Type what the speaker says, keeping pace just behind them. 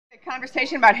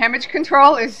conversation about hemorrhage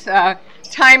control is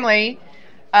timely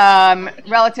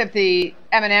relative to the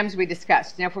M&Ms we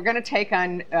discussed. Now, if we're going to take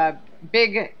on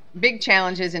big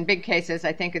challenges and big cases,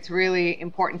 I think it's really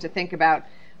important to think about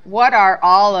what are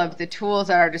all of the tools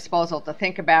at our disposal to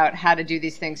think about how to do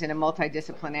these things in a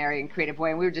multidisciplinary and creative way.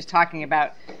 And we were just talking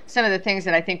about some of the things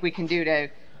that I think we can do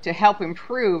to help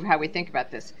improve how we think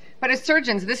about this. But as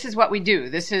surgeons, this is what we do.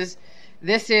 This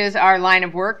is our line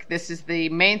of work. This is the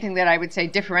main thing that I would say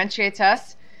differentiates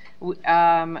us,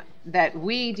 that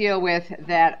we deal with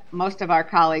that most of our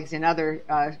colleagues in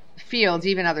other fields,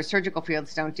 even other surgical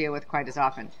fields, don't deal with quite as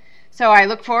often. So I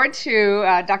look forward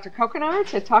to Dr. Cocanour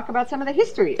to talk about some of the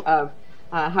history of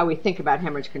how we think about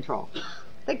hemorrhage control.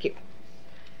 Thank you.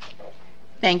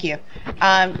 Thank you.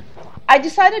 I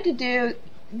decided to do,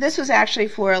 this was actually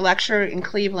for a lecture in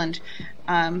Cleveland,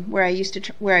 where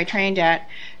I trained at,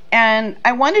 and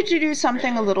I wanted to do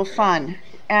something a little fun,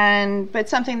 but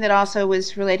something that also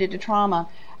was related to trauma.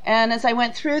 And as I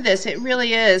went through this, it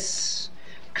really is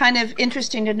kind of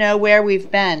interesting to know where we've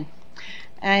been.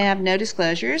 I have no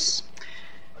disclosures.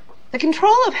 The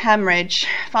control of hemorrhage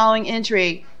following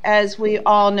injury, as we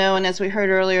all know and as we heard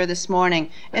earlier this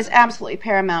morning, is absolutely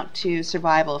paramount to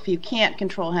survival. If you can't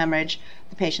control hemorrhage,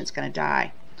 the patient's going to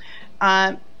die.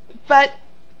 But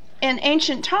in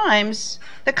ancient times,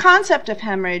 the concept of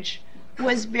hemorrhage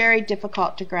was very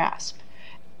difficult to grasp.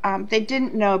 They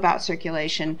didn't know about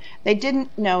circulation. They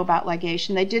didn't know about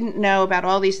ligation. They didn't know about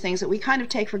all these things that we kind of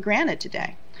take for granted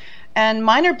today. And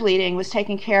minor bleeding was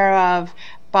taken care of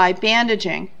by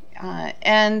bandaging.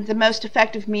 And the most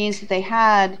effective means that they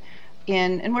had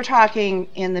and we're talking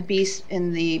in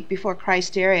the before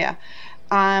Christ area,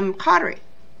 cautery.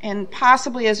 And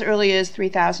possibly as early as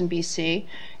 3000 BC.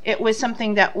 It was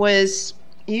something that was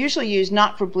usually used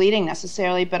not for bleeding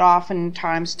necessarily, but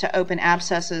oftentimes to open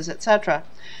abscesses, etc.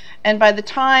 And by the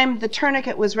time the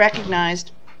tourniquet was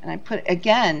recognized, and I put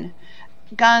again,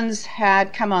 guns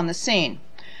had come on the scene.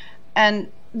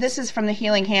 And this is from The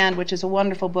Healing Hand, which is a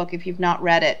wonderful book if you've not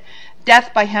read it.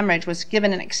 Death by hemorrhage was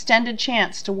given an extended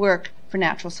chance to work for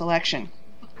natural selection.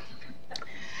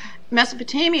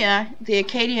 Mesopotamia, the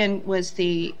Akkadian was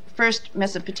the first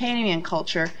Mesopotamian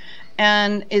culture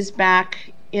and is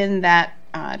back in that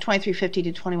 2350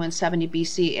 to 2170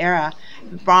 BC era,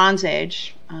 Bronze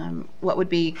Age, what would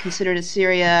be considered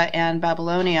Assyria and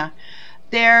Babylonia.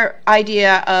 Their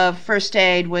idea of first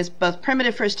aid was both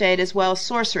primitive first aid as well as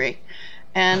sorcery.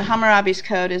 And Hammurabi's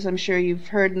code, as I'm sure you've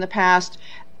heard in the past,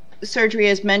 surgery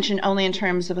is mentioned only in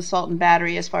terms of assault and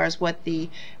battery as far as what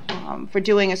for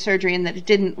doing a surgery, and that it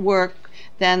didn't work,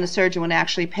 then the surgeon would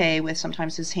actually pay with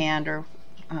sometimes his hand or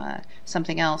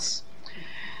something else.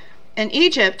 In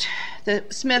Egypt, the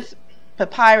Smith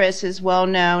papyrus is well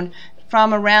known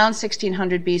from around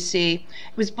 1600 BC. It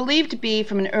was believed to be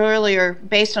from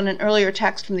based on an earlier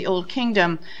text from the Old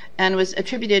Kingdom, and was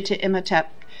attributed to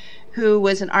Imhotep, who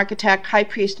was an architect, high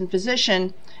priest, and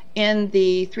physician in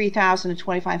the 3000 to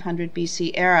 2500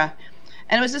 BC era.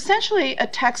 And it was essentially a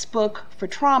textbook for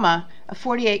trauma of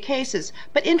 48 cases.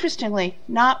 But interestingly,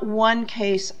 not one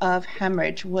case of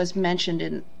hemorrhage was mentioned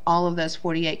in all of those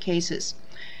 48 cases.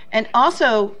 And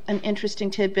also an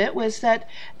interesting tidbit was that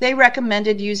they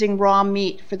recommended using raw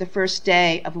meat for the first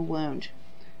day of a wound.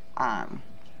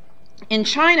 In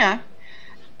China,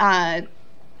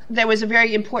 there was a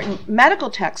very important medical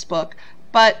textbook,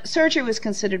 but surgery was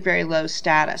considered very low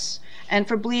status. And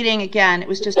for bleeding, again, it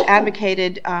was just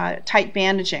advocated tight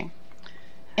bandaging.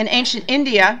 In ancient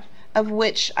India, of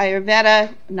which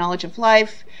Ayurveda, knowledge of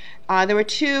life, there were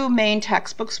two main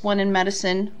textbooks, one in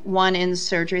medicine, one in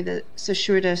surgery, the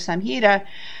Sushruta Samhita,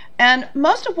 and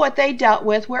most of what they dealt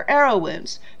with were arrow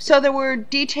wounds. So there were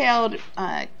detailed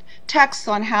texts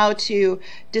on how to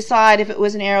decide if it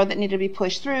was an arrow that needed to be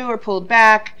pushed through or pulled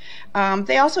back.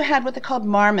 They also had what they called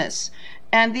marmas,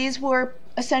 and these were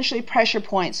essentially pressure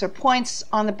points or points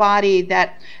on the body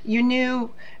that you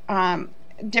knew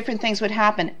different things would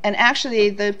happen. And actually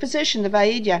the physician, the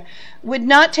Vaidya, would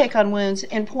not take on wounds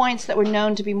in points that were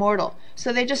known to be mortal.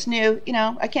 So they just knew,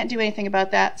 I can't do anything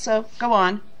about that, so go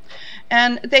on.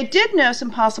 And they did know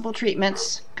some possible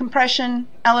treatments: compression,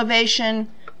 elevation,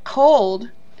 cold,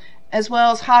 as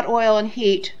well as hot oil and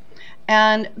heat.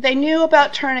 And they knew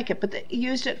about tourniquet, but they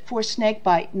used it for snake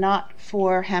bite, not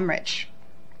for hemorrhage.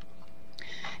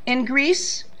 In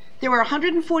Greece, there were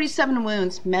 147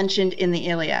 wounds mentioned in the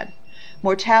Iliad.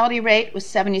 Mortality rate was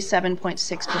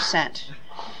 77.6%.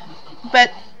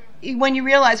 But when you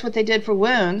realize what they did for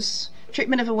wounds,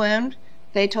 treatment of a wound,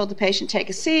 they told the patient, take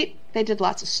a seat. They did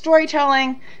lots of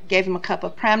storytelling, gave him a cup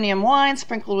of Pramnium wine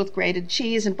sprinkled with grated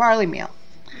cheese and barley meal.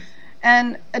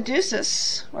 And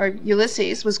Odysseus, or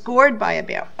Ulysses, was gored by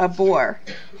a boar.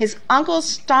 His uncle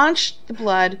staunched the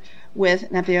blood with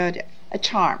Hemorrhage, a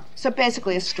charm. So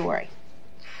basically a story.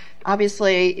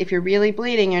 Obviously, if you're really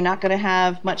bleeding, you're not going to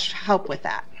have much help with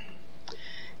that.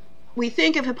 We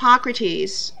think of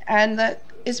Hippocrates, and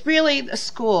is really a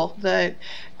school. The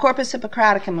Corpus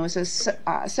Hippocraticum was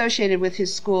associated with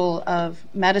his school of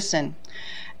medicine.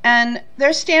 And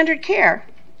their standard care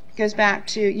goes back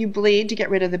to you bleed to get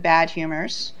rid of the bad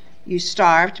humors, you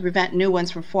starve to prevent new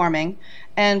ones from forming,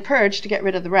 and purge to get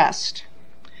rid of the rest.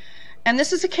 And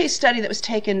this is a case study that was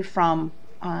taken from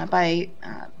by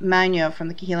Magno from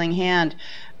the Healing Hand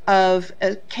of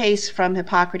a case from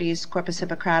Hippocrates' Corpus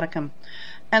Hippocraticum.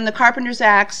 And the carpenter's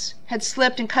axe had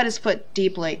slipped and cut his foot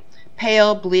deeply,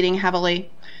 pale, bleeding heavily.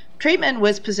 Treatment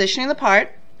was positioning the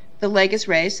part. The leg is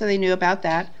raised, so they knew about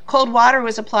that. Cold water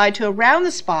was applied to around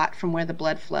the spot from where the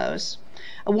blood flows.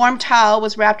 A warm towel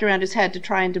was wrapped around his head to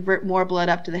try and divert more blood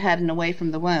up to the head and away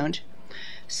from the wound.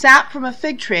 Sap from a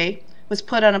fig tree was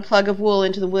put on a plug of wool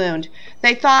into the wound.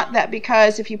 They thought that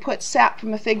because if you put sap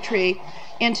from a fig tree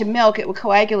into milk, it would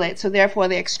coagulate, so therefore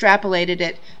they extrapolated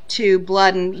it to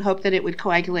blood and hoped that it would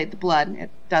coagulate the blood. It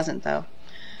doesn't, though.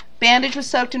 Bandage was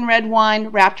soaked in red wine,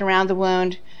 wrapped around the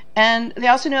wound, and they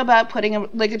also knew about putting a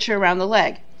ligature around the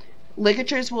leg.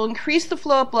 Ligatures will increase the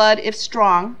flow of blood if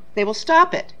strong. They will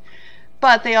stop it.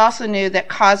 But they also knew that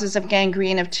causes of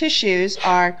gangrene of tissues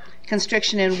are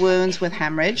constriction in wounds with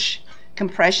hemorrhage,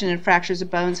 compression and fractures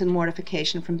of bones, and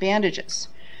mortification from bandages.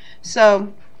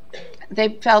 So they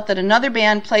felt that another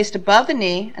band placed above the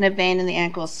knee and a vein in the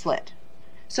ankle is slit.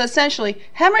 So essentially,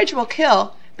 hemorrhage will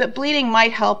kill, but bleeding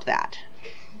might help that.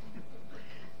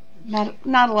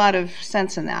 Not a lot of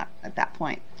sense in that at that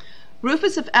point.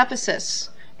 Rufus of Ephesus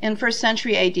in 1st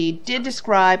century AD did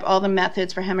describe all the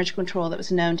methods for hemorrhage control that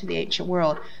was known to the ancient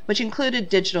world, which included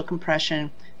digital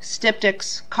compression,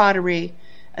 styptics, cautery,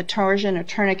 a torsion or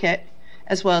tourniquet,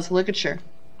 as well as ligature.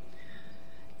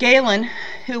 Galen,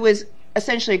 who was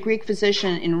essentially a Greek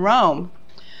physician in Rome,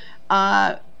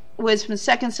 was from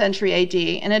 2nd century AD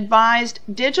and advised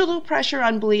digital pressure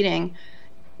on bleeding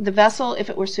the vessel if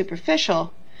it were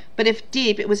superficial, but if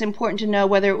deep, it was important to know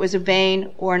whether it was a vein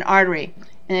or an artery.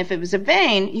 And if it was a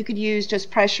vein, you could use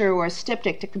just pressure or a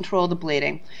styptic to control the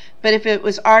bleeding. But if it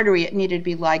was artery, it needed to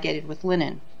be ligated with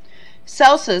linen.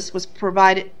 Celsus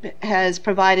has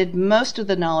provided most of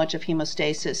the knowledge of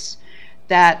hemostasis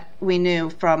that we knew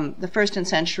from the 1st and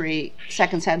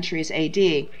 2nd centuries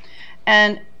AD.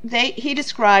 And he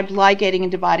described ligating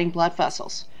and dividing blood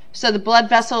vessels. So the blood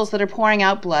vessels that are pouring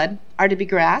out blood are to be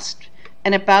grasped,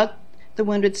 and about the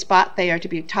wounded spot they are to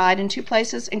be tied in 2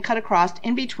 places and cut across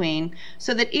in between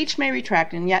so that each may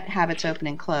retract and yet have its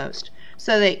opening closed.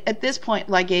 So at this point,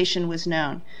 ligation was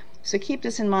known. So keep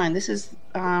this in mind. This is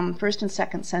 1st and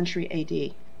 2nd century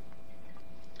AD.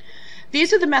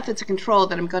 These are the methods of control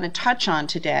that I'm going to touch on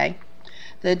today.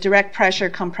 The direct pressure,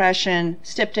 compression,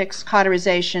 styptics,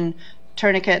 cauterization,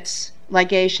 tourniquets,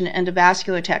 ligation,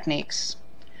 endovascular techniques.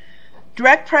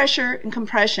 Direct pressure and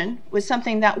compression was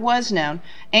something that was known.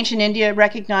 Ancient India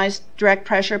recognized direct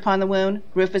pressure upon the wound.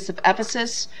 Rufus of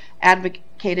Ephesus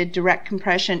advocated direct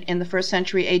compression in the 1st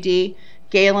century AD.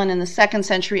 Galen in the 2nd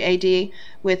century AD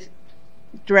with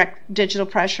direct digital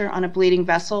pressure on a bleeding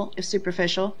vessel if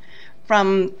superficial.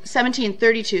 From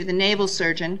 1732, the naval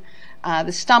surgeon,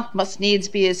 the stump must needs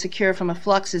be as secure from a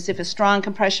flux as if a strong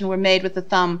compression were made with the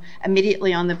thumb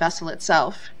immediately on the vessel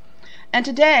itself. And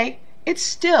today, it's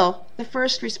still the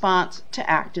first response to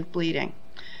active bleeding.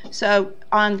 So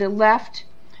on the left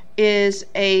is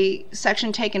a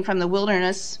section taken from the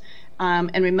wilderness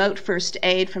and remote first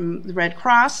aid from the Red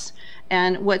Cross.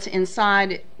 And what's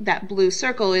inside that blue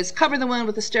circle is cover the wound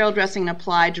with a sterile dressing and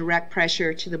apply direct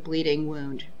pressure to the bleeding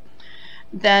wound.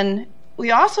 Then we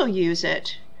also use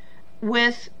it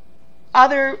with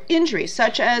other injuries,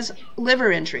 such as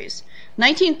liver injuries.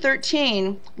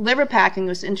 1913, liver packing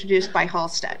was introduced by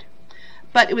Halsted.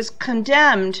 But it was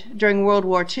condemned during World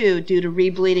War II due to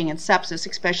rebleeding and sepsis,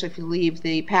 especially if you leave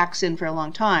the packs in for a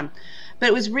long time. But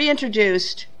it was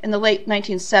reintroduced in the late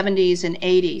 1970s and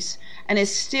 80s and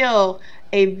is still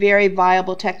a very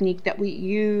viable technique that we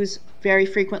use very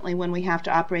frequently when we have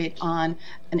to operate on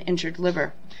an injured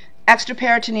liver.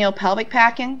 Extraperitoneal pelvic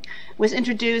packing was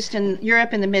introduced in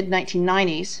Europe in the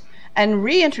mid-1990s and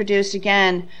reintroduced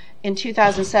again in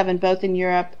 2007, both in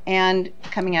Europe and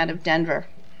coming out of Denver.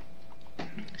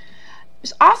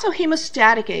 There's also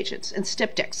hemostatic agents and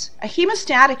styptics. A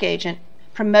hemostatic agent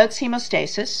promotes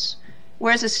hemostasis,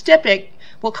 whereas a styptic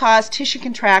will cause tissue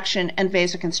contraction and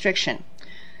vasoconstriction.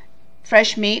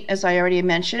 Fresh meat, as I already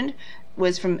mentioned,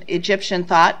 was from Egyptian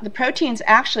thought. The proteins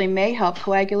actually may help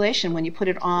coagulation when you put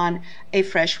it on a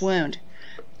fresh wound.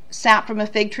 Sap from a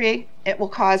fig tree, it will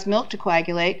cause milk to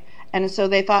coagulate. And so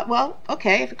they thought, well,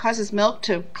 okay, if it causes milk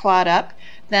to clot up,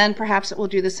 then perhaps it will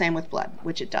do the same with blood,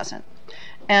 which it doesn't.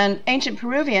 And ancient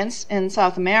Peruvians in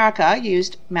South America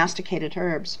used masticated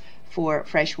herbs for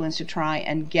fresh wounds to try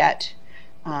and get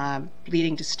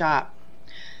bleeding to stop.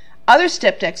 Other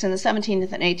styptics in the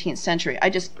 17th and 18th century,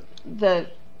 the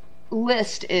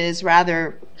list is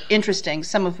rather interesting,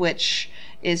 some of which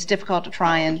is difficult to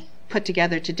try and put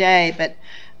together today, but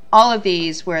all of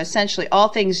these were essentially all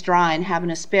things dry and have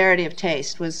an asperity of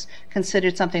taste was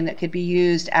considered something that could be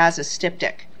used as a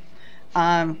styptic.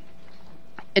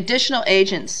 Additional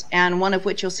agents, and one of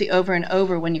which you'll see over and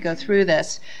over when you go through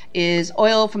this, is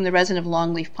oil from the resin of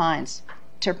longleaf pines,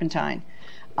 turpentine,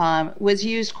 was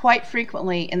used quite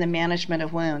frequently in the management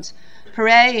of wounds.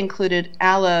 Perret included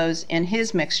aloes in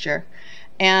his mixture,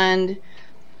 and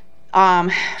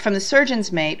from the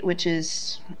Surgeon's Mate, which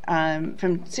is from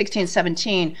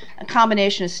 1617, a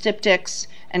combination of styptics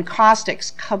and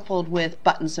caustics coupled with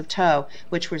buttons of tow,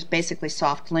 which was basically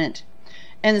soft lint.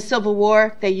 In the Civil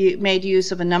War, they made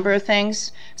use of a number of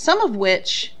things, some of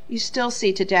which you still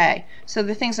see today. So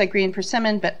the things like green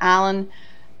persimmon, but alum,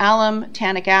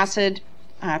 tannic acid,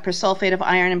 persulfate of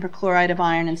iron and perchloride of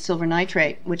iron, and silver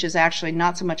nitrate, which is actually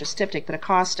not so much a styptic, but a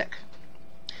caustic.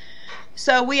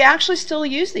 So we actually still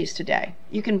use these today.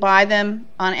 You can buy them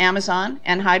on Amazon,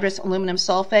 anhydrous aluminum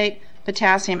sulfate,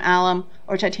 potassium alum,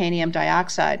 or titanium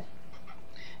dioxide.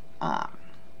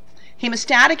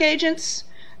 Hemostatic agents,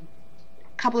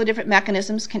 a couple of different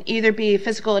mechanisms, can either be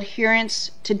physical adherence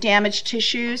to damaged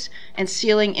tissues and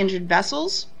sealing injured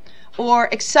vessels,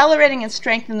 or accelerating and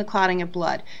strengthening the clotting of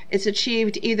blood. It's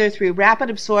achieved either through rapid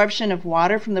absorption of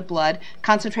water from the blood,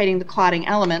 concentrating the clotting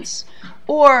elements,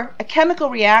 or a chemical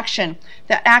reaction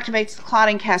that activates the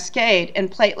clotting cascade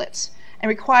and platelets and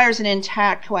requires an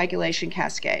intact coagulation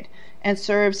cascade and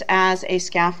serves as a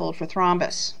scaffold for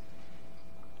thrombus.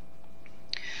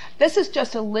 This is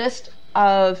just a list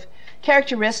of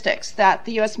characteristics that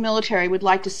the U.S. military would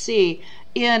like to see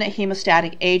in a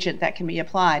hemostatic agent that can be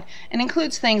applied, and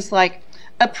includes things like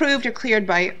approved or cleared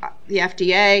by the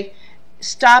FDA,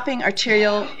 stopping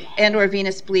arterial and or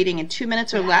venous bleeding in 2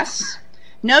 minutes or less,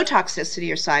 no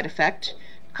toxicity or side effect,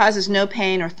 causes no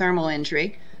pain or thermal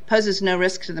injury, poses no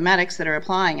risk to the medics that are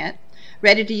applying it,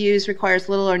 ready to use, requires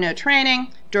little or no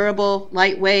training, durable,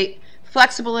 lightweight,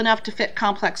 flexible enough to fit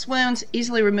complex wounds,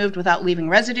 easily removed without leaving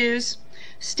residues,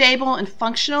 stable and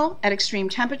functional at extreme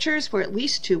temperatures for at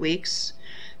least 2 weeks,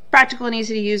 practical and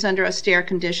easy to use under austere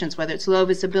conditions, whether it's low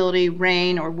visibility,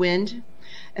 rain, or wind,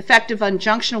 effective on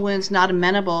junctional wounds not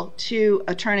amenable to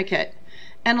a tourniquet,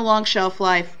 and a long shelf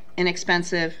life,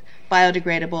 inexpensive,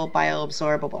 biodegradable,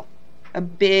 bioabsorbable. A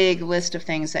big list of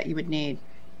things that you would need.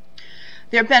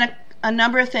 There have been a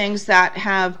number of things that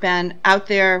have been out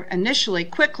there initially.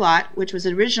 QuikClot, which was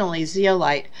originally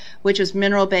zeolite, which was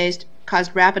mineral-based,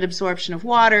 caused rapid absorption of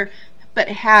water, but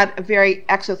had a very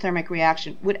exothermic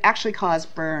reaction, would actually cause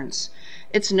burns.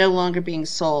 It's no longer being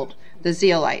sold, the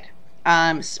zeolite.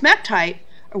 Smectite,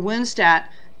 or Woundstat,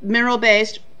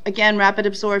 mineral-based, again, rapid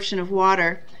absorption of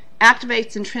water,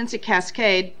 activates intrinsic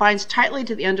cascade, binds tightly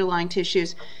to the underlying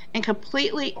tissues, and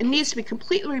it needs to be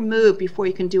completely removed before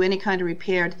you can do any kind of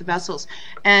repair to the vessels.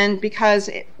 And because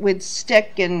it would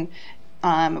stick and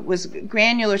was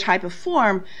granular type of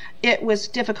form, it was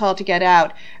difficult to get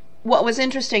out. What was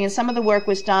interesting, and some of the work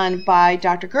was done by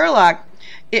Dr. Gerlach,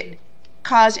 it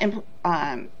caused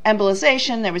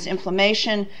embolization, there was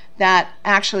inflammation that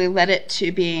actually led it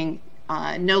to being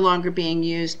no longer being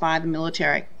used by the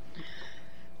military.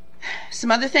 Some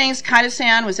other things,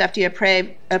 chitosan was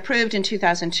FDA approved in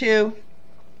 2002.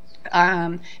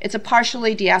 It's a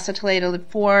partially deacetylated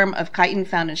form of chitin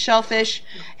found in shellfish.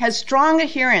 It has strong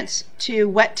adherence to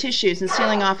wet tissues and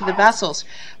sealing off of the vessels,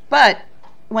 but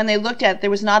when they looked at it, there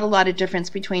was not a lot of difference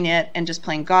between it and just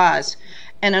plain gauze.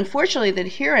 And unfortunately, the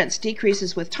adherence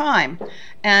decreases with time.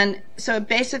 And so it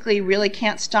basically really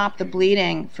can't stop the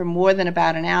bleeding for more than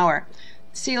about an hour.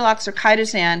 Celox or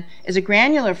chitosan is a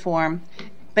granular form,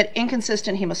 but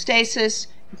inconsistent hemostasis,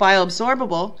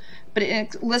 bioabsorbable, but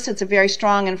it elicits a very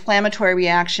strong inflammatory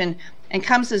reaction and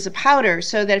comes as a powder,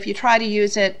 so that if you try to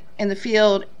use it in the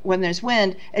field when there's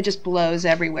wind, it just blows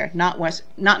everywhere, not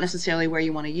necessarily where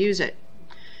you want to use it.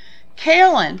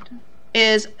 Kaolin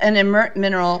is an inert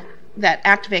mineral that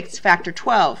activates factor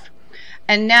 12,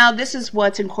 and now this is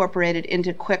what's incorporated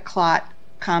into QuikClot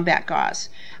combat gauze,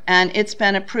 and it's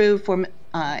been approved for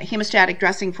hemostatic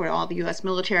dressing for all the U.S.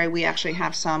 military. We actually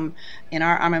have some in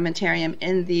our armamentarium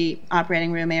in the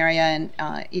operating room area and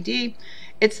ED.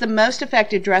 It's the most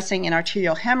effective dressing in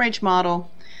arterial hemorrhage model.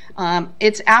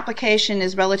 Its application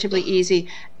is relatively easy,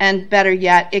 and better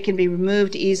yet, it can be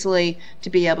removed easily to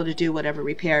be able to do whatever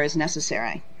repair is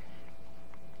necessary.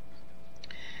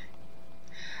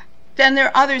 Then there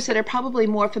are others that are probably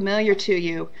more familiar to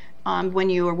you when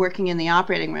you are working in the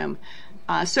operating room.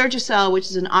 Surgicel, which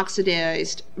is an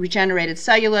oxidized regenerated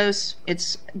cellulose.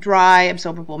 It's dry,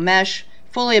 absorbable mesh,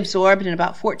 fully absorbed in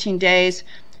about 14 days,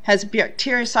 has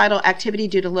bactericidal activity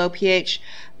due to low pH,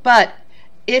 but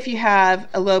if you have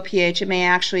a low pH, it may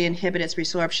actually inhibit its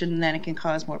resorption, and then it can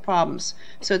cause more problems.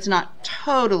 So it's not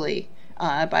totally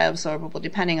bioabsorbable,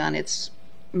 depending on its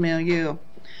milieu.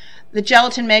 The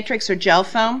gelatin matrix, or gel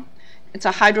foam, it's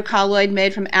a hydrocolloid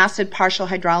made from acid partial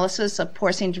hydrolysis of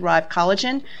porcine-derived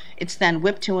collagen. It's then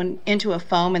whipped into a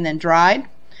foam and then dried,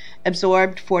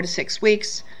 absorbed 4 to 6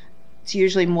 weeks. It's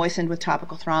usually moistened with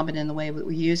topical thrombin in the way that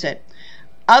we use it.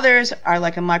 Others are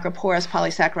like a microporous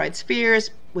polysaccharide spheres,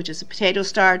 which is a potato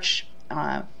starch.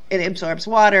 It absorbs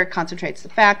water, concentrates the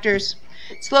factors.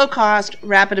 It's low cost,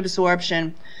 rapid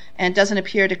absorption, and doesn't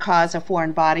appear to cause a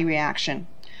foreign body reaction.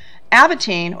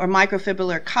 Avatine, or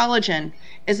microfibrillar collagen,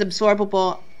 is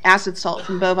absorbable acid salt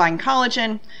from bovine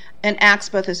collagen and acts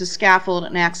both as a scaffold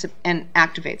and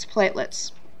activates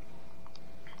platelets.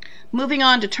 Moving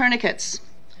on to tourniquets.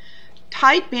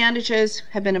 Tight bandages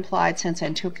have been applied since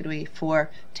antiquity for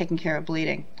taking care of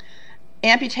bleeding.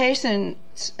 Amputations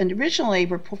originally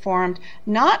were performed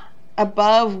not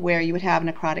above where you would have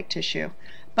necrotic tissue,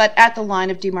 but at the line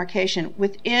of demarcation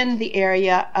within the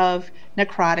area of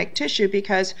necrotic tissue,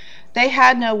 because they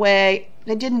had no way,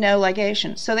 they didn't know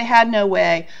ligation, so they had no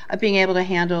way of being able to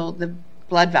handle the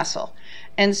blood vessel.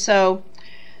 And so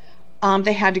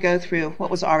they had to go through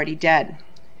what was already dead.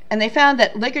 And they found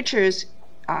that ligatures,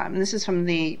 and this is from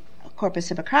the Corpus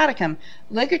Hippocraticum,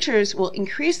 ligatures will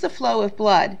increase the flow of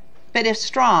blood, but if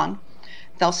strong,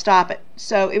 they'll stop it.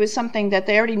 So it was something that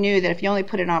they already knew that if you only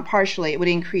put it on partially, it would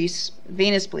increase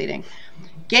venous bleeding.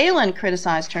 Galen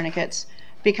criticized tourniquets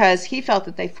because he felt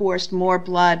that they forced more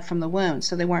blood from the wound,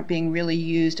 so they weren't being really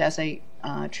used as a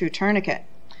true tourniquet.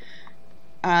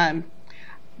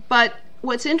 But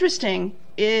what's interesting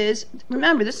is,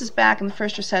 remember, this is back in the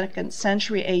 1st or 2nd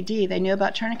century AD. They knew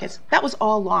about tourniquets. That was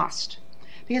all lost,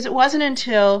 because it wasn't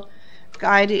until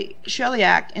Guy de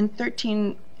Chauliac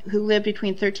who lived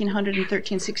between 1300 and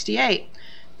 1368,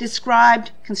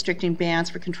 described constricting bands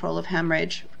for control of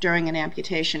hemorrhage during an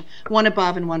amputation, one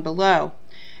above and one below.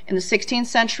 In the 16th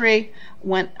century,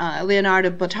 when Leonardo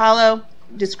Botelho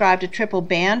described a triple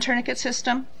band tourniquet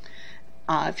system.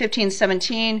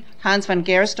 1517, Hans von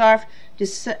Gersdorff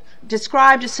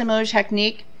described a similar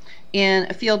technique in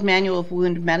a field manual of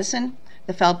wound medicine,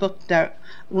 the Feldbuch der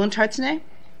Wundärzte.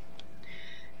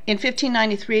 In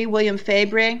 1593, William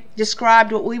Fabre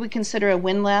described what we would consider a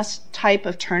windlass type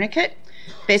of tourniquet,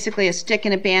 basically a stick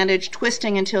in a bandage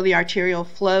twisting until the arterial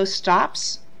flow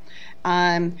stops.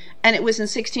 And it was in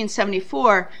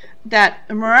 1674 that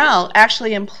Morel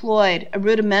actually employed a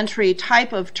rudimentary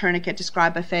type of tourniquet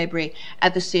described by Fabre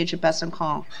at the siege of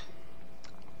Besançon.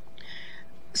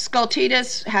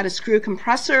 Scultetus had a screw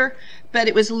compressor, but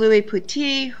it was Louis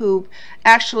Petit who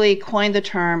actually coined the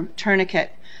term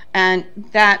tourniquet. And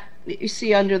that you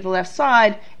see under the left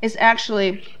side is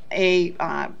actually a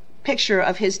picture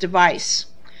of his device.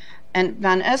 And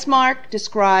Van Esmark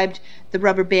described the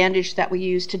rubber bandage that we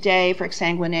use today for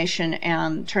exsanguination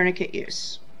and tourniquet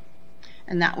use.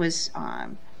 And that was,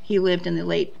 he lived in the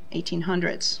late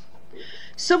 1800s.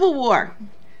 Civil War,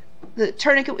 the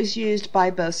tourniquet was used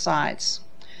by both sides.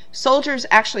 Soldiers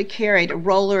actually carried a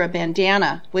roller, a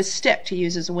bandana with stick to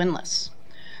use as a windlass.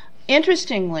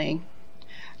 Interestingly,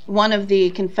 one of the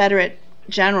Confederate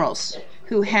generals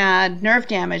who had nerve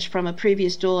damage from a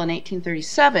previous duel in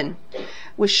 1837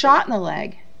 was shot in the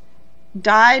leg,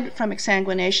 died from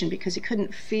exsanguination because he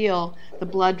couldn't feel the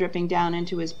blood dripping down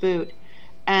into his boot,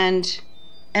 and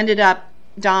ended up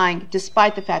dying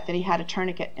despite the fact that he had a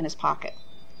tourniquet in his pocket.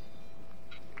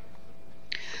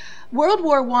 World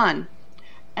War I,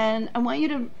 and I want you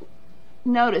to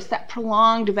notice that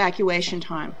prolonged evacuation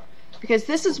time, because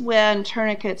this is when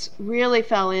tourniquets really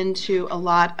fell into a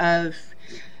lot of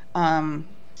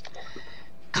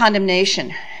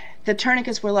condemnation. The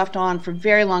tourniquets were left on for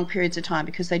very long periods of time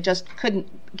because they just couldn't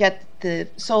get the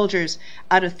soldiers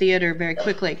out of theater very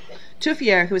quickly.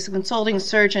 Touffier, who was a consulting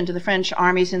surgeon to the French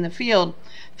armies in the field,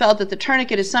 felt that the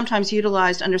tourniquet is sometimes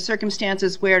utilized under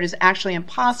circumstances where it is actually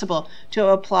impossible to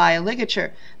apply a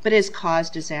ligature, but it has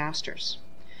caused disasters.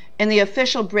 In the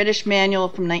official British manual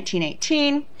from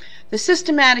 1918, the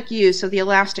systematic use of the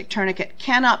elastic tourniquet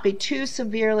cannot be too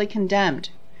severely condemned.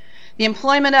 The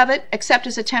employment of it, except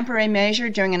as a temporary measure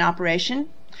during an operation,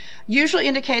 usually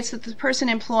indicates that the person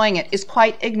employing it is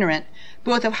quite ignorant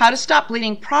both of how to stop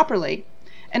bleeding properly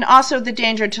and also the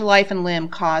danger to life and limb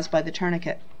caused by the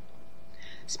tourniquet.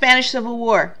 Spanish Civil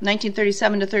War,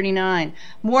 1937 to 39.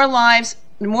 More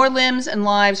limbs and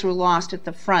lives were lost at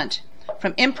the front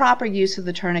from improper use of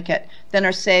the tourniquet than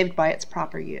are saved by its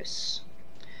proper use.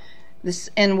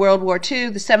 In World War II,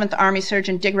 the 7th Army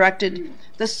surgeon directed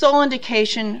the sole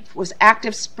indication was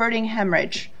active spurting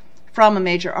hemorrhage from a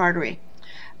major artery.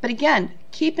 But again,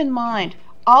 keep in mind,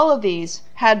 all of these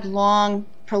had long,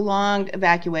 prolonged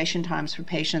evacuation times for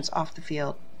patients off the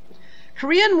field.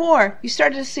 Korean War, you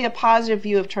started to see a positive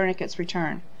view of tourniquets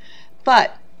return.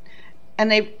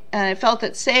 They felt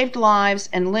that saved lives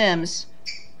and limbs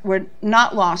were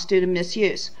not lost due to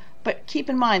misuse. But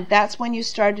keep in mind, that's when you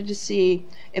started to see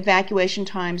evacuation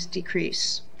times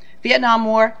decrease. Vietnam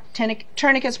War,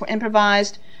 tourniquets were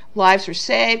improvised, lives were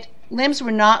saved, limbs were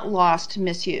not lost to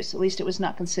misuse. At least it was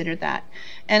not considered that.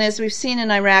 And as we've seen in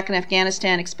Iraq and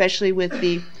Afghanistan, especially with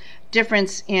the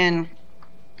difference in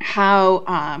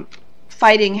how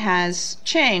fighting has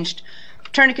changed,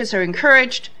 tourniquets are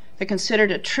encouraged, they're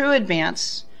considered a true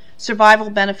advance, survival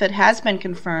benefit has been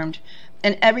confirmed,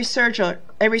 and every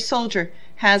soldier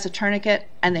has a tourniquet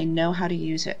and they know how to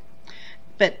use it.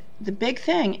 But the big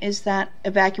thing is that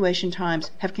evacuation times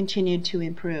have continued to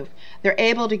improve. They're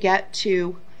able to get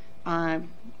to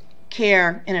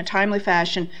care in a timely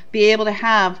fashion, be able to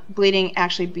have bleeding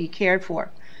actually be cared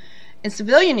for. In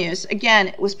civilian use, again,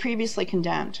 it was previously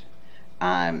condemned.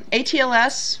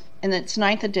 ATLS, in its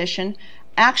 9th edition,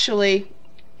 actually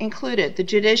included the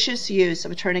judicious use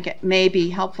of a tourniquet may be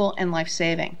helpful and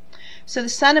life-saving. So the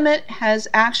sentiment has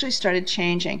actually started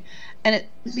changing, and it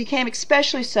became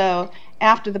especially so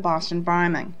after the Boston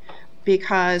bombing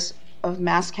because of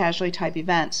mass casualty type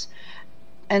events.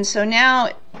 And so now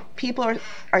people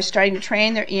are starting to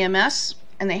train their EMS,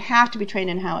 and they have to be trained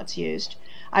in how it's used.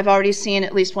 I've already seen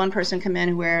at least one person come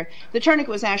in where the tourniquet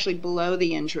was actually below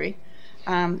the injury.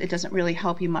 It doesn't really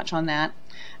help you much on that.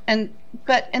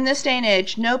 But in this day and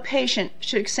age, no patient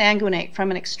should exsanguinate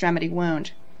from an extremity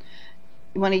wound.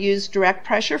 You want to use direct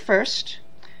pressure first,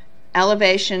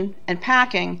 elevation, and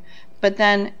packing, but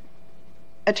then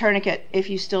a tourniquet if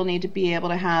you still need to be able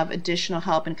to have additional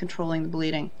help in controlling the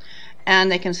bleeding. And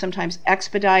they can sometimes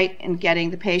expedite in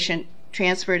getting the patient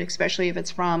transferred, especially if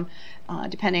it's from,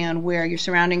 depending on where your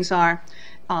surroundings are.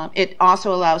 It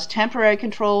also allows temporary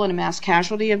control in a mass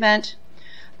casualty event,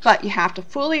 but you have to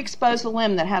fully expose the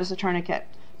limb that has a tourniquet,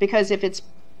 because if it's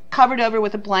covered over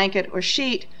with a blanket or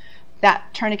sheet,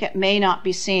 that tourniquet may not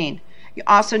be seen. You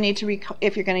also need to,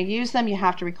 if you're going to use them, you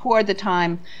have to record the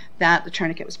time that the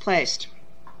tourniquet was placed.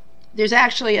 There's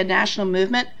actually a national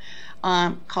movement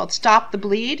called Stop the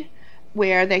Bleed,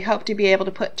 where they hope to be able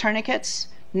to put tourniquets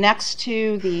next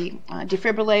to the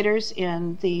defibrillators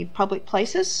in the public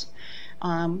places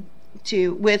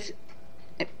with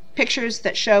pictures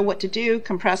that show what to do: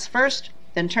 compress first,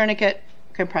 then tourniquet,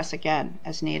 compress again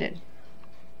as needed.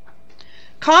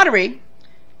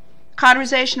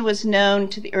 Cauterization was known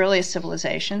to the earliest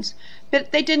civilizations,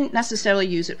 but they didn't necessarily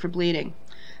use it for bleeding.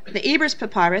 The Ebers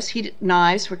Papyrus, heated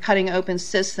knives for cutting open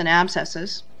cysts and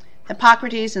abscesses.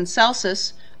 Hippocrates and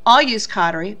Celsus all used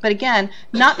cautery, but again,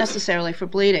 not necessarily for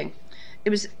bleeding. It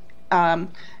was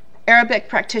Arabic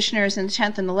practitioners in the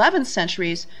 10th and 11th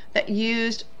centuries that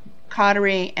used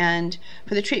cautery and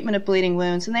for the treatment of bleeding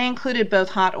wounds, and they included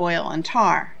both hot oil and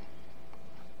tar.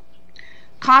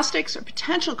 Caustics or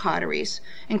potential cauteries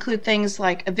include things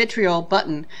like a vitriol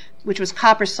button, which was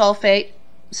copper sulfate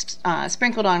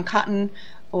sprinkled on cotton,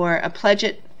 or a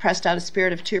pledget pressed out of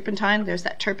spirit of turpentine. There's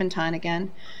that turpentine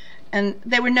again. And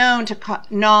they were known to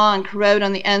gnaw and corrode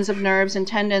on the ends of nerves and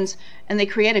tendons, and they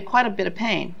created quite a bit of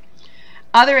pain.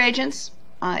 Other agents,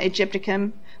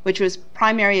 Egypticum, which was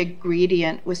primary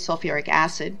ingredient with sulfuric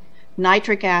acid,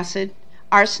 nitric acid,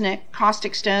 arsenic,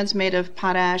 caustic stones made of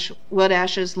potash, wood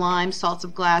ashes, lime, salts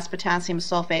of glass, potassium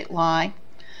sulfate, lye,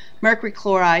 mercury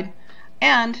chloride,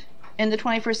 and in the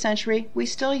 21st century, we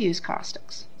still use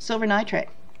caustics, silver nitrate.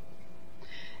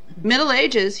 Middle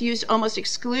Ages used almost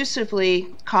exclusively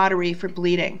cautery for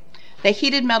bleeding. They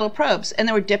heated metal probes, and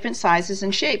there were different sizes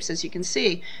and shapes, as you can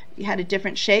see. You had a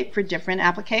different shape for different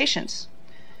applications.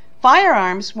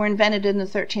 Firearms were invented in the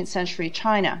 13th century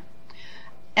China.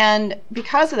 And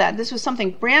because of that, this was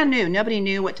something brand new. Nobody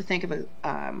knew what to think of a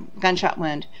gunshot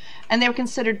wound. And they were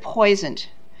considered poisoned.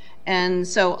 And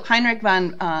so Heinrich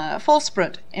von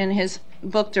Fulsprut, in his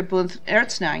book Der Bund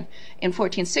Ärztei in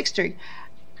 1460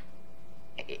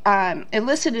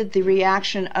 elicited the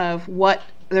reaction of what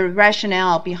the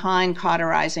rationale behind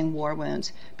cauterizing war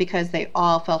wounds, because they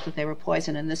all felt that they were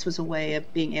poisoned, and this was a way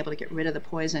of being able to get rid of the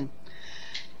poison.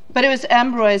 But it was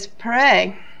Ambroise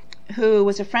Paré, who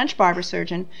was a French barber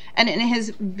surgeon, and in his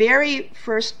very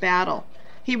first battle,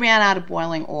 he ran out of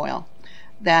boiling oil.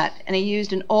 And he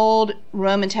used an old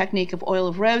Roman technique of oil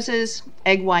of roses,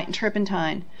 egg white, and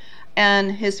turpentine.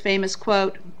 And his famous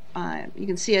quote, you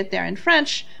can see it there in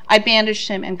French, "I bandaged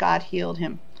him and God healed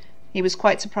him." He was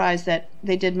quite surprised that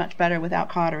they did much better without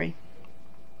cautery.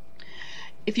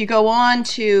 If you go on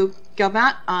to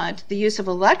the use of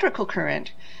electrical current,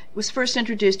 it was first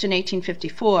introduced in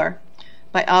 1854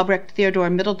 by Albrecht Theodor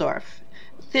Mitteldorf.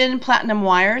 Thin platinum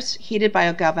wires heated by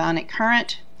a galvanic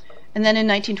current. And then in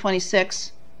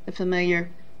 1926, the familiar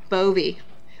Bovie,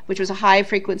 which was a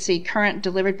high-frequency current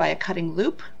delivered by a cutting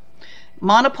loop.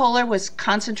 Monopolar was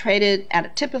concentrated at a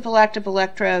tip of active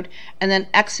electrode and then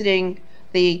exiting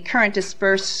the current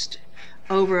dispersed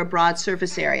over a broad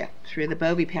surface area through the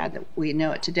Bovie pad that we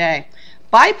know it today.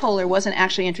 Bipolar wasn't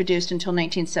actually introduced until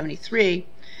 1973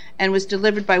 and was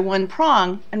delivered by one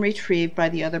prong and retrieved by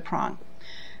the other prong.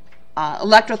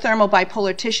 Electrothermal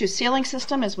bipolar tissue sealing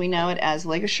system, as we know it as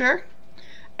ligature,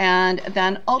 and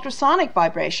then ultrasonic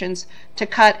vibrations to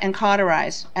cut and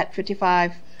cauterize at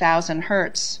 55,000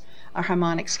 hertz, a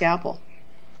harmonic scalpel.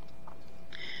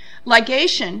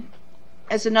 Ligation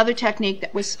is another technique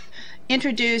that was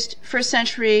introduced first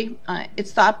century,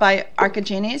 it's thought by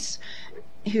Archigenes,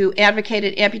 who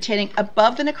advocated amputating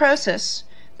above the necrosis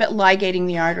but ligating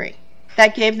the artery.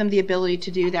 That gave them the ability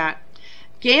to do that.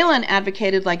 Galen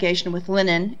advocated ligation with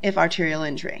linen if arterial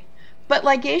injury, but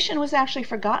ligation was actually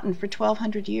forgotten for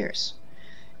 1,200 years.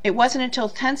 It wasn't until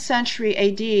 10th century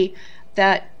AD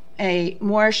that a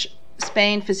Moorish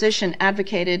Spain physician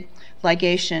advocated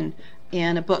ligation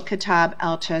in a book, Kitab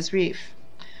al-Tazrif.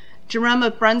 Jerome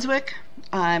of Brunswick,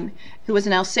 who was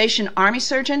an Alsatian army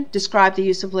surgeon, described the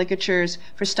use of ligatures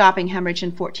for stopping hemorrhage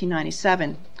in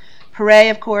 1497.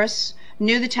 Paré, of course,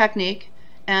 knew the technique,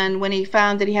 and when he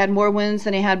found that he had more wounds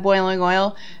than he had boiling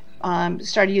oil,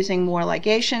 started using more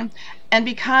ligation. And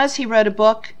because he wrote a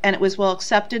book and it was well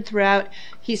accepted throughout,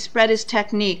 he spread his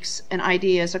techniques and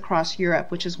ideas across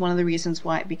Europe, which is one of the reasons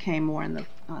why it became more in the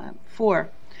fore.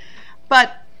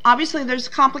 But obviously there's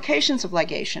complications of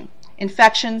ligation.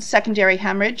 Infection, secondary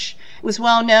hemorrhage. It was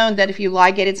well known that if you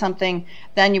ligated something,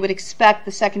 then you would expect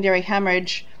the secondary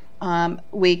hemorrhage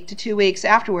week to 2 weeks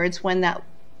afterwards, when that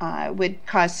would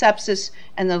cause sepsis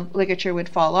and the ligature would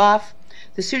fall off.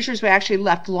 The sutures were actually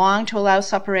left long to allow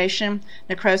suppuration,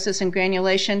 necrosis, and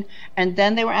granulation, and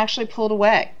then they were actually pulled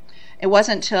away. It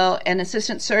wasn't until an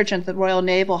assistant surgeon at the Royal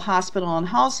Naval Hospital in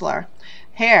Haslar,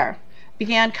 Hare,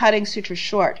 began cutting sutures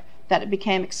short that it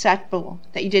became acceptable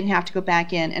that you didn't have to go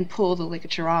back in and pull the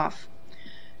ligature off.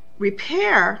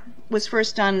 Repair was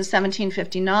first done in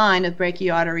 1759 of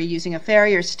brachioartery using a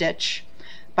farrier stitch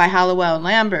by Hallowell and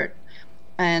Lambert,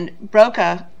 and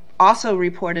Broca also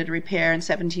reported repair in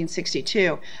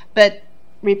 1762. But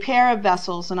repair of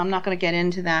vessels, and I'm not going to get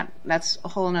into that, that's a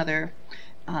whole other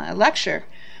lecture,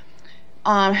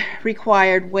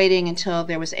 required waiting until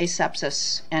there was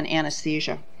asepsis and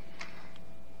anesthesia.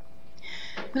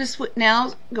 Let us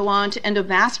now go on to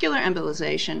endovascular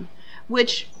embolization,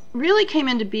 which really came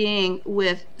into being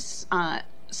with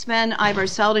Sven Ivar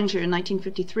Seldinger in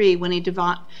 1953 when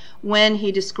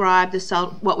he described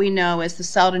what we know as the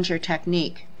Seldinger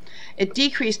technique. It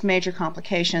decreased major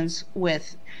complications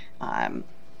with the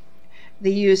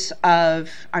use of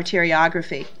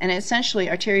arteriography, and essentially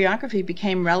arteriography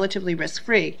became relatively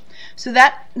risk-free. So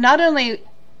that not only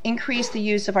increased the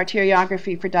use of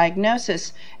arteriography for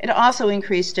diagnosis, it also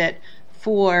increased it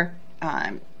for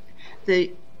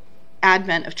the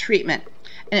advent of treatment.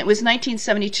 And it was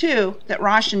 1972 that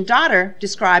Roche and Dotter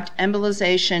described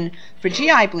embolization for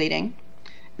GI bleeding.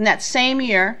 In that same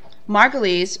year,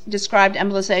 Margulies described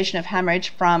embolization of hemorrhage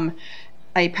from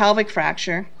a pelvic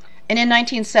fracture. And in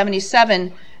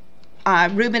 1977,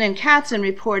 Rubin and Katzen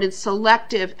reported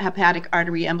selective hepatic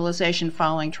artery embolization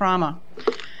following trauma.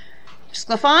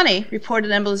 Sclafani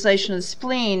reported embolization of the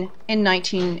spleen in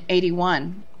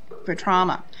 1981 for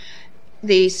trauma.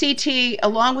 The CT,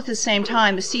 along with the same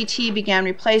time, the CT began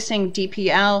replacing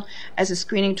DPL as a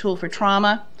screening tool for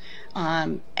trauma.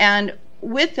 And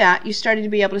with that, you started to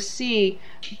be able to see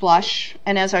blush,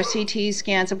 and as our CT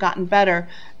scans have gotten better,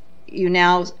 you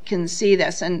now can see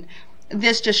this. And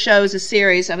this just shows a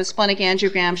series of a splenic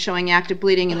angiogram showing active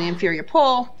bleeding in the inferior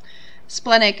pole.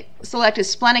 Selected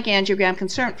splenic angiogram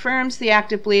confirms the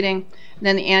active bleeding,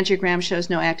 Then the angiogram shows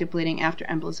no active bleeding after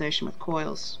embolization with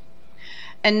coils.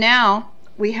 And now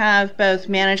we have both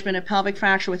management of pelvic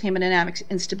fracture with hemodynamic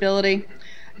instability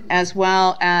as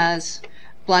well as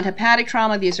blunt hepatic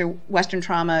trauma. These are Western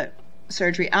trauma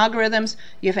surgery algorithms.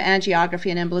 You have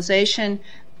angiography and embolization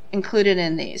included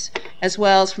in these, as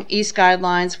well as from East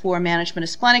guidelines for management of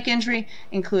splenic injury,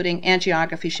 including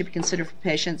angiography should be considered for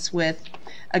patients with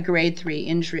a grade 3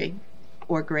 injury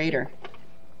or greater.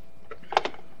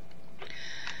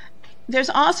 There's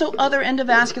also other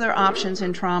endovascular options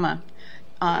in trauma.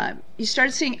 You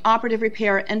started seeing operative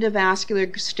repair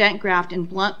endovascular stent graft in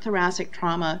blunt thoracic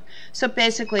trauma, so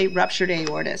basically ruptured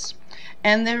aortas.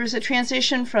 And there was a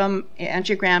transition from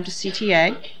angiogram to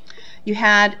CTA. You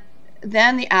had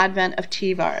then the advent of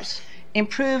TVARs,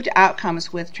 improved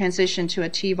outcomes with transition to a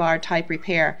TVAR type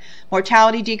repair.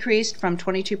 Mortality decreased from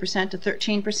 22% to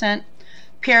 13%.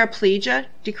 Paraplegia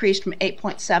decreased from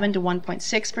 8.7 to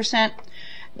 1.6%.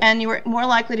 And you were more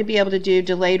likely to be able to do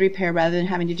delayed repair rather than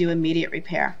having to do immediate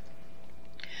repair.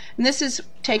 And this is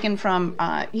taken from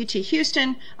UT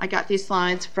Houston. I got these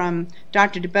slides from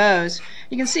Dr. DuBose.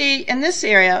 You can see in this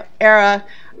era,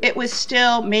 it was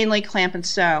still mainly clamp and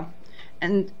sew.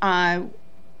 And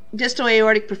distal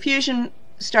aortic perfusion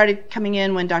started coming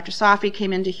in when Dr. Safi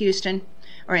came into Houston,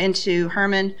 or into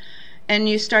Herman, and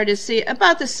you started to see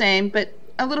about the same, but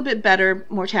a little bit better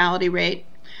mortality rate.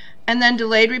 And then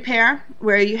delayed repair,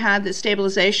 where you had the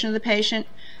stabilization of the patient,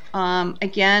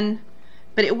 again,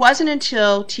 but it wasn't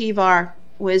until TVAR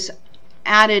was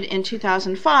added in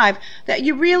 2005 that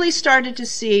you really started to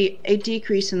see a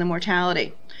decrease in the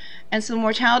mortality. And so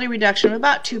mortality reduction of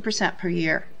about 2% per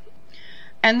year.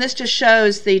 And this just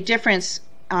shows the difference,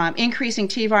 increasing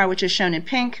TVAR, which is shown in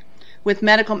pink, with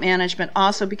medical management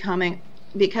also becoming,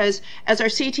 because as our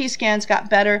CT scans got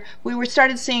better, we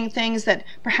started seeing things that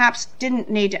perhaps didn't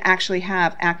need to actually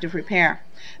have active repair.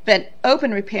 But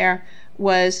open repair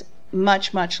was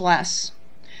much, much less.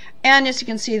 And as you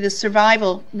can see, the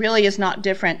survival really is not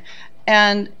different.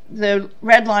 And the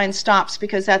red line stops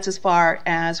because that's as far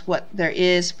as what there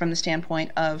is from the standpoint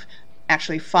of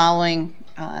actually following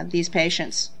these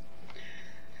patients.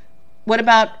 What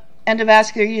about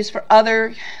endovascular use for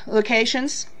other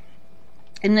locations?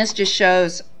 And this just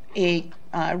shows a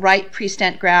right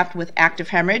pre-stent graft with active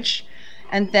hemorrhage,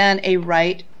 and then a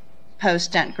right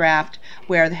post-stent graft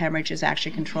where the hemorrhage is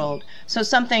actually controlled. So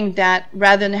something that,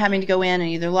 rather than having to go in and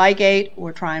either ligate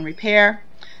or try and repair,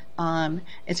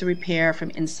 it's a repair from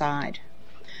inside.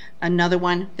 Another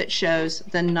one that shows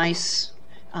the nice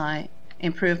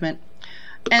improvement.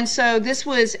 And so this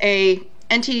was a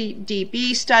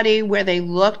NTDB study where they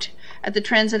looked at the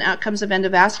trends and outcomes of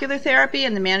endovascular therapy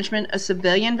and the management of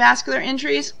civilian vascular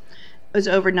injuries. It was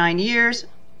over 9 years,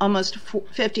 almost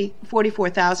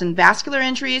 44,000 vascular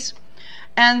injuries.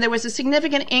 And there was a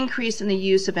significant increase in the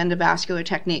use of endovascular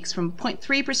techniques from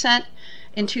 0.3%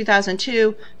 in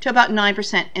 2002 to about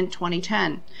 9% in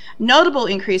 2010. Notable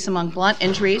increase among blunt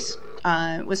injuries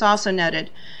was also noted.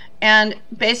 And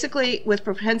basically, with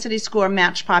propensity score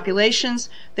matched populations,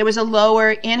 there was a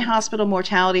lower in-hospital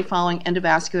mortality following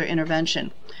endovascular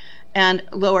intervention, and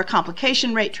lower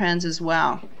complication rate trends as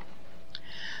well.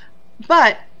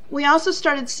 But we also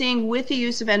started seeing, with the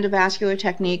use of endovascular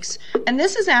techniques, and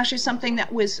this is actually something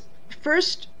that was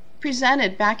first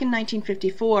presented back in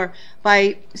 1954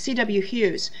 by C.W.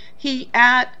 Hughes. He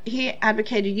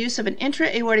advocated use of an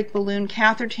intra-aortic balloon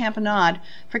catheter tamponade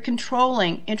for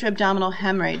controlling intra-abdominal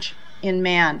hemorrhage in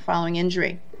man following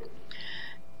injury.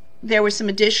 There were some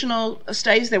additional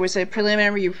studies. There was a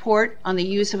preliminary report on the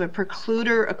use of a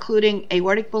precluder occluding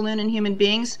aortic balloon in human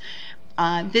beings.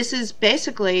 This is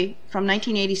basically from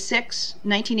 1986,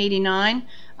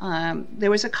 1989. There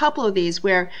was a couple of these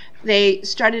where they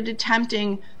started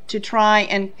attempting to try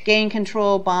and gain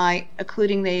control by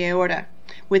occluding the aorta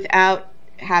without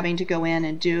having to go in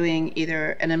and doing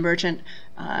either an emergent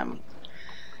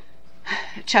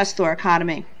chest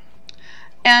thoracotomy.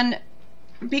 And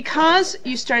because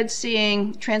you started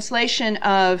seeing translation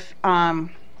of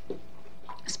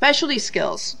specialty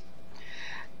skills,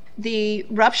 the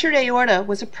ruptured aorta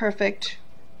was a perfect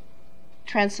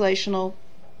translational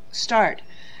start,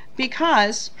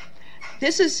 because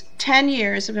this is 10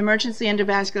 years of emergency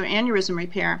endovascular aneurysm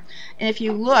repair. And if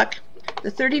you look,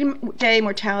 the 30-day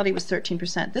mortality was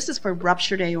 13%. This is for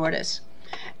ruptured aortas.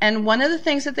 And one of the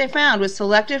things that they found was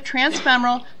selective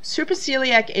transfemoral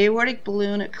supraceliac aortic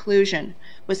balloon occlusion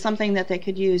was something that they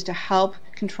could use to help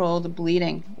control the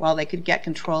bleeding while they could get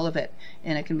control of it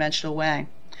in a conventional way.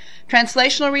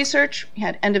 Translational research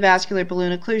had endovascular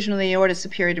balloon occlusion of the aorta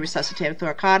superior to resuscitative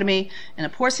thoracotomy in a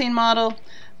porcine model,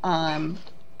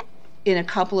 in a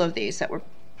couple of these that were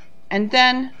And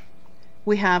then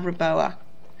we have Reboa,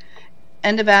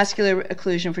 endovascular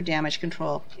occlusion for damage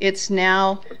control. It's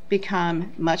now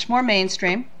become much more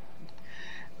mainstream.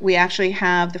 We actually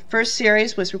have the first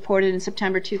series was reported in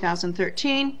September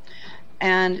 2013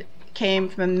 and came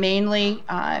from mainly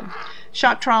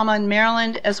shock trauma in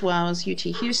Maryland as well as UT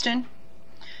Houston.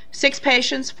 6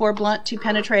 patients, 4 blunt, 2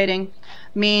 penetrating,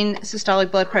 mean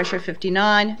systolic blood pressure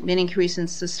 59, mean increase in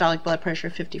systolic blood pressure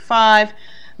 55,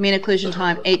 mean occlusion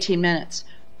time 18 minutes.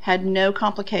 Had no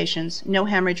complications, no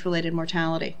hemorrhage-related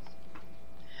mortality.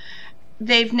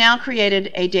 They've now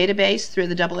created a database through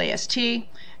the AAST.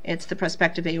 It's the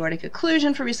Prospective Aortic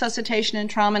Occlusion for Resuscitation in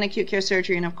Trauma and Acute Care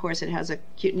Surgery, and of course it has a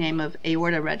cute name of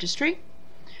Aorta Registry.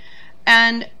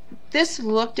 And this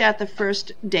looked at the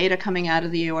first data coming out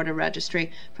of the Aorta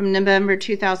Registry from November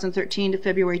 2013 to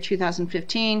February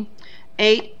 2015,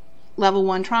 8 level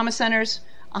 1 trauma centers,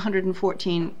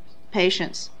 114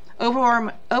 patients.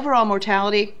 Overall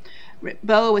mortality,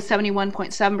 BOA was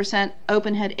 71.7%,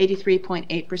 open had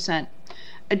 83.8%.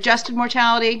 Adjusted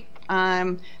mortality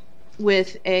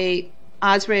with a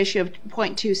odds ratio of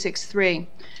 0.263,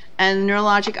 and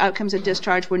neurologic outcomes at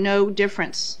discharge were no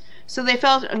difference. So they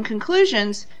felt in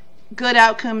conclusions, good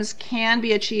outcomes can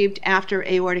be achieved after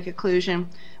aortic occlusion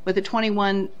with a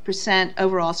 21%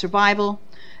 overall survival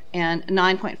and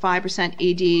 9.5%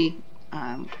 ED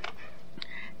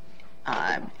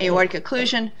aortic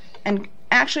occlusion, and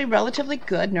actually relatively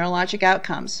good neurologic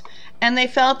outcomes. And they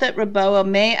felt that Reboa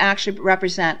may actually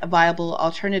represent a viable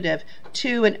alternative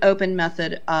to an open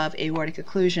method of aortic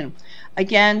occlusion.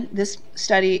 Again, this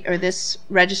study or this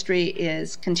registry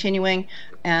is continuing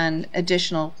and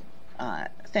additional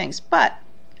things. But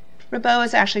Reboa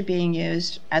is actually being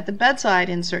used at the bedside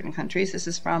in certain countries. This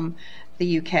is from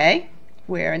the UK,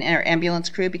 where an air ambulance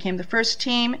crew became the first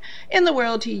team in the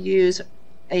world to use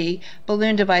a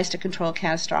balloon device to control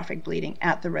catastrophic bleeding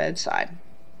at the roadside.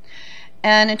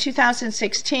 And in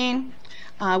 2016,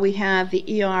 we have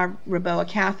the ER Reboa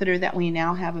catheter that we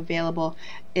now have available.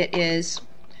 It is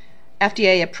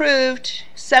FDA approved,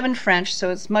 7 French, so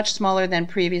it's much smaller than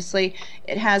previously.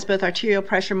 It has both arterial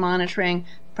pressure monitoring,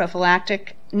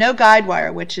 prophylactic, no guide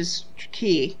wire, which is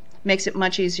key, makes it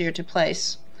much easier to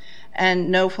place,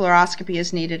 and no fluoroscopy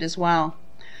is needed as well.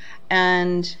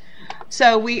 And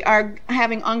so we are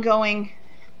having ongoing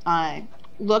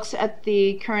looks at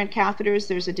the current catheters.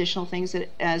 There's additional things that,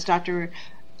 as Dr.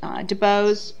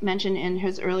 DeBose mentioned in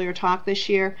his earlier talk this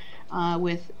year,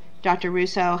 with Dr.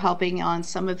 Russo helping on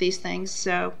some of these things.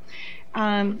 So,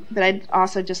 but I'd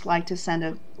also just like to send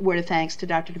a word of thanks to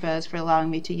Dr. DeBose for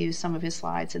allowing me to use some of his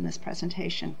slides in this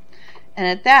presentation. And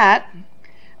at that,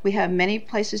 we have many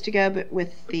places to go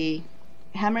with the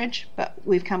hemorrhage, but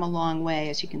we've come a long way,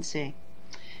 as you can see.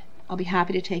 I'll be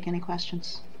happy to take any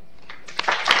questions.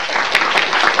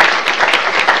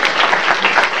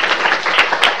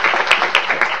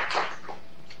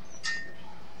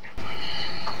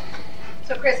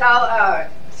 So Chris, I'll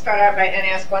start out and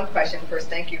ask one question first.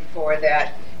 Thank you for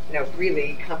that,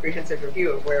 really comprehensive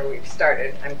review of where we've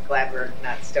started. I'm glad we're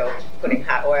not still putting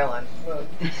hot oil on wounds.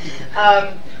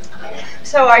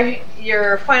 So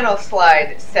your final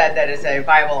slide said that it's a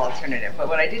viable alternative, but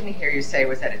what I didn't hear you say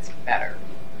was that it's better.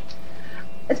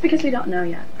 It's because we don't know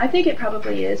yet. I think it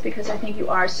probably is because I think you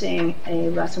are seeing a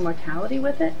lesser mortality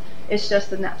with it. It's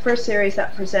just in that first series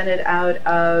that presented out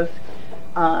of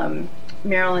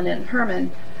Maryland and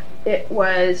Herman, it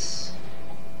was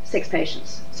 6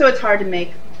 patients. So it's hard to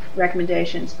make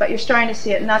recommendations, but you're starting to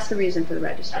see it, and that's the reason for the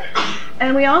registry.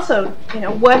 And we also,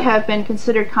 what have been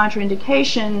considered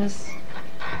contraindications,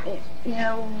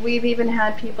 we've even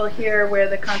had people here where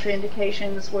the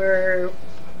contraindications were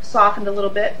softened a little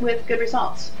bit with good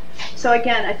results. So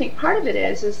again, I think part of it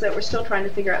is that we're still trying to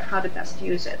figure out how to best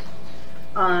use it.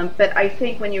 But I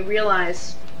think when you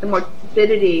realize the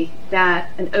morbidity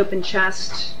that an open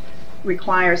chest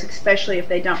requires, especially if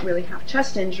they don't really have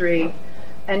chest injury,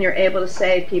 and you're able to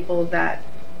say people that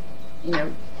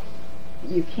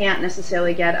you can't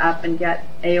necessarily get up and get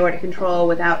aortic control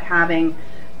without having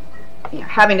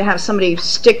to have somebody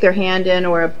stick their hand in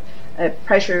or a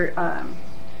pressure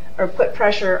or put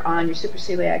pressure on your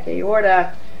supraceliac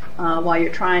aorta while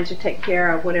you're trying to take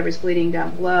care of whatever's bleeding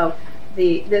down below.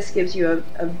 This gives you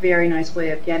a very nice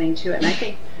way of getting to it. And I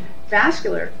think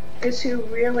vascular is who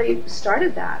really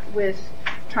started that with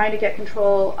trying to get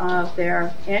control of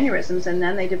their aneurysms, and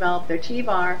then they developed their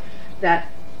TVAR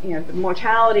that, the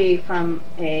mortality from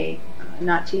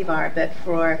not TVAR, but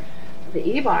for the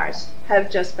EVARs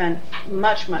have just been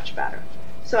much, much better.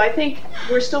 So I think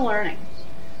we're still learning,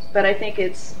 but I think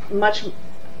it's much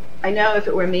I know if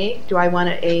it were me, do I want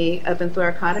a open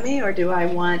thoracotomy or do I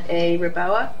want a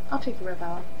Reboa? I'll take the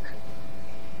Reboa.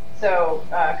 So,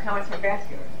 comments from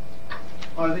vascular?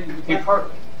 Well, I think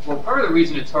part of the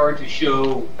reason it's hard to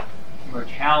show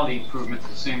mortality improvements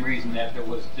is the same reason that it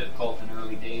was difficult in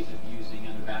early days of using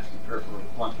endovascular care for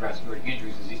blunt respiratory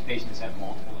injuries, is these patients have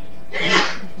multiple injuries.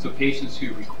 So patients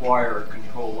who require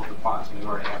control of the proximal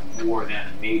aorta have more than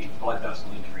a major blood vessel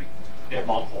injury. They have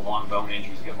multiple long bone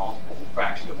injuries, they have multiple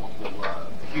fractures, they have multiple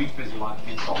huge physiologic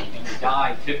insults, and they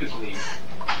die typically,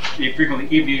 they frequently,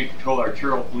 even if you control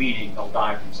arterial bleeding, they'll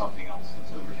die from something else. And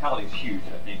so mortality is huge.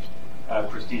 I think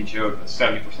Christine showed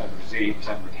 70% versus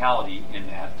 80% mortality in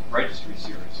that registry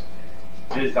series.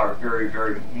 These are very,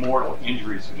 very mortal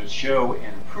injuries. So to show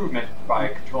an improvement by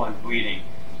controlling bleeding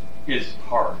is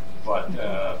hard, but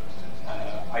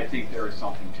I think there is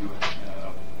something to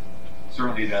it.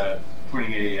 Certainly,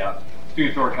 putting a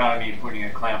thoracotomy, putting a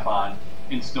clamp on,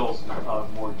 instills a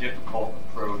more difficult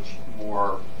approach,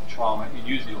 more trauma, and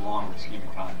usually a longer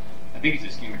ischemic time. I think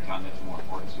it's ischemic time that's more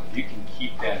important. So if you can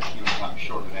keep that ischemic time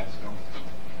shorter, that's going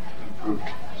to improve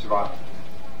survival.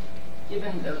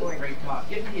 Given the great talk,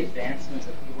 given the advancements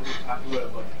that people are talking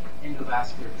about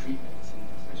endovascular treatments, and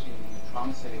especially in the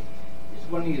trauma setting, just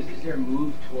wondering, is there a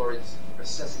move towards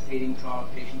resuscitating trauma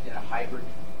patients in a hybrid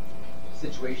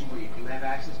situation where you do have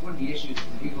access? One of the issues is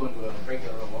if you go into a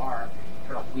regular OR,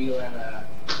 try to wheel in a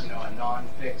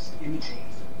non-fixed imaging,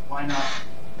 why not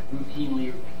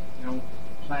routinely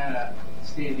plan a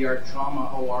state-of-the-art trauma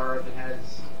OR that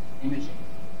has imaging?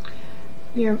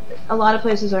 A lot of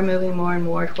places are moving more and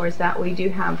more towards that. We do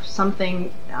have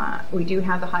something, we do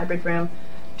have the hybrid room.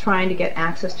 Trying to get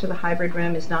access to the hybrid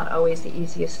room is not always the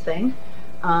easiest thing.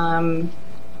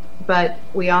 But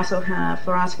we also have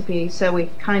fluoroscopy, so we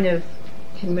kind of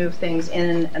can move things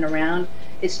in and around.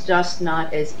 It's just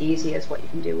not as easy as what you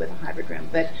can do with a hybrid room.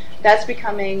 But that's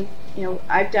becoming,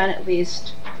 I've done at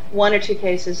least 1 or 2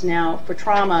 cases now for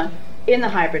trauma in the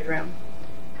hybrid room,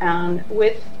 and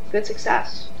with good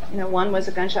success. One was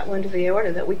a gunshot wound to the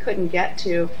aorta that we couldn't get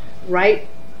to right,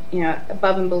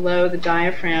 above and below the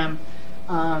diaphragm,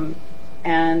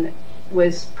 and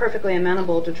was perfectly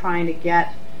amenable to trying to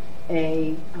get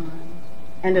a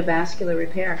endovascular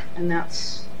repair,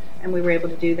 and we were able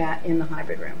to do that in the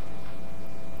hybrid room.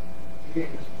 Just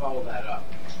follow that up.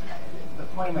 The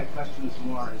point of my question is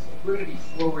more is if we're going to be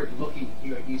forward-looking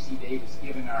here at UC Davis,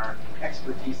 given our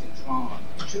expertise in trauma,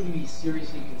 should we be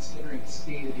seriously considering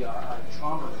state-of-the-art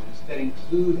trauma rooms that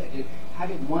include,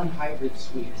 having one hybrid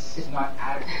suite is not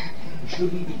adequate.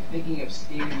 Should we be thinking of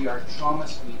state-of-the-art trauma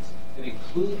suites that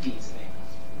include these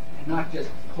things, and not just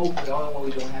hope that,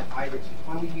 we don't have hybrid suites?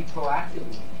 Why don't we be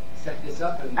proactively set this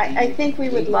up? I think we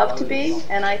would love to be,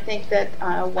 and I think that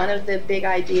one of the big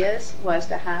ideas was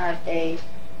to have a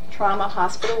trauma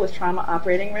hospital with trauma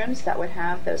operating rooms that would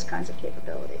have those kinds of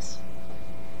capabilities.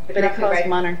 But it costs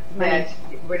money.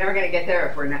 We're never going to get there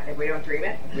if we don't dream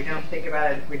it, if we don't think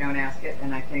about it, if we don't ask it.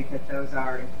 And I think that those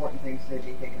are important things to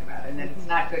be thinking about. And that it's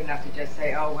not good enough to just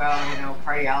say,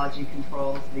 cardiology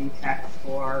controls the techs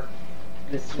for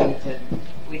the suite, and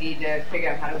we need to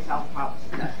figure out how to solve the problems.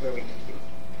 And that's where we need to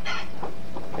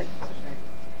be.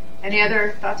 Any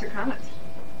other thoughts or comments?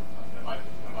 I might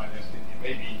ask it.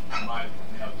 Maybe my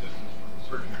distance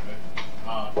from the surgeon,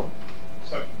 but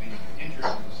the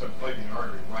interest in the subclavian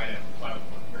artery right at the clavicle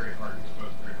is very hard to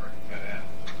expose, very hard to get at.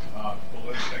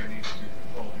 Balloon techniques to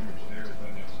control hemorrhage there, is that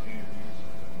an standard use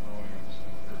of growing on the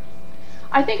stent?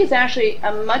 I think it's actually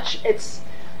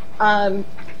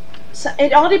so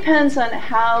it all depends on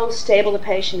how stable the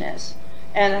patient is,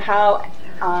 and how,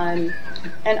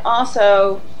 and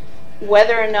also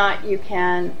whether or not you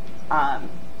can,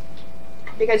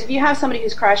 because if you have somebody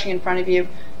who's crashing in front of you,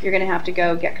 you're going to have to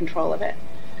go get control of it.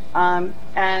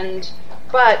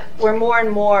 But we're more and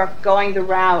more going the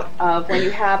route of when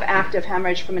you have active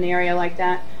hemorrhage from an area like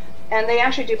that, and they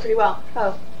actually do pretty well.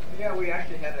 Oh. Yeah, we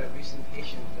actually had a recent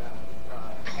patient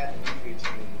had an injury to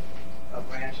a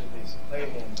branch of the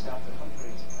subclavian, and Dr.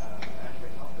 Humphreys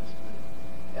actually helped us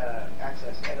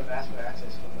with endovascular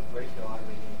access from the brachial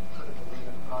artery and put a balloon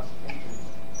across the injury,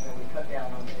 and we cut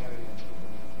down on the area.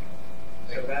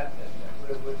 So that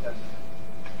we've done that.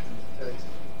 So it's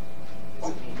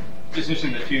Just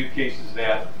mention the 2 cases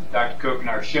that Dr.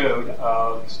 Cocanour showed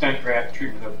of stent graft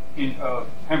treatment of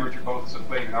hemorrhage of both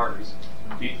subclavian arteries,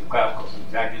 deep to the clavicle, the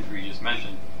exact injury you just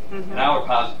mentioned. Mm-hmm. And I would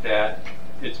posit that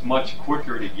it's much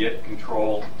quicker to get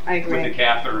control with the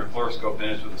catheter and fluoroscope than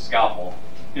it is with a scalpel,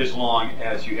 as long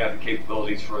as you have the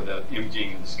capabilities for the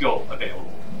imaging and the skill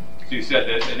available. you said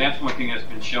that, and that's one thing that's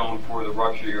been shown for the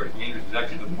rupture aortic aneurysm, is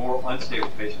actually the more unstable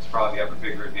patients probably have a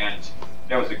bigger advantage.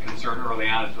 That was a concern early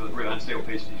on, so the really unstable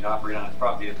patients you operate on is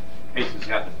probably the patients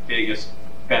who have the biggest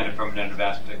benefit from an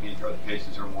endovascular technique are the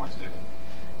patients who are more unstable.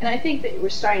 And I think that we're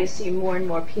starting to see more and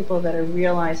more people that are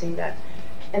realizing that,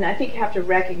 and I think you have to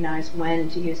recognize when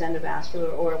to use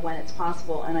endovascular or when it's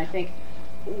possible, and I think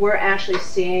we're actually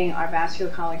seeing our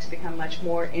vascular colleagues become much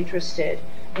more interested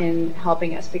in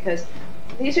helping us, because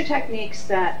these are techniques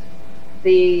that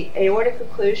the aortic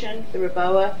occlusion, the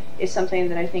REBOA, is something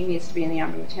that I think needs to be in the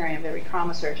armamentarium of every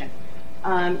trauma surgeon.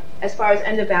 As far as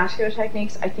endovascular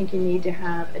techniques, I think you need to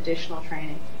have additional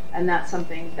training, and that's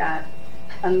something that,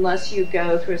 unless you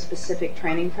go through a specific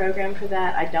training program for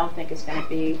that, I don't think it's going to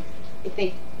be, I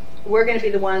think we're going to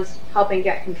be the ones helping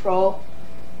get control,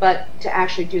 but to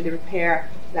actually do the repair,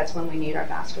 that's when we need our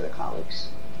vascular colleagues.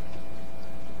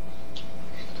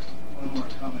 One more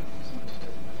comment from somebody who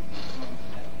doesn't know,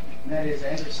 and that is, I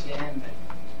understand that,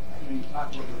 you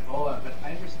talk about REBOA, but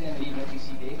I understand that even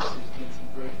WC Davis has done some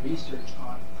great research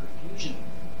on perfusion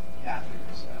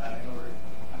catheters in order.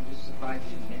 I'm just surprised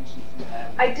you didn't mention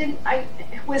that. I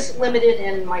was limited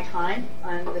in my time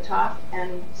on the talk,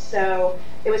 and so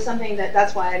it was something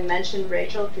that's why I mentioned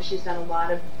Rachel, because she's done a lot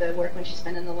of the work when she's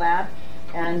been in the lab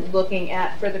and looking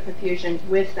at further perfusion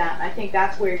with that. I think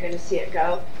that's where you're going to see it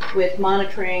go, with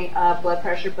monitoring blood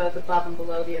pressure both above and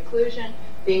below the occlusion,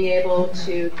 being able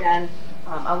to then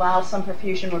allow some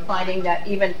perfusion. We're finding that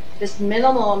even just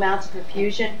minimal amounts of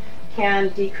perfusion can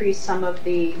decrease some of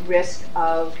the risk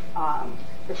of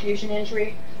perfusion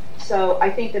injury. So I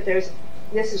think that this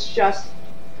is just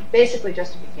basically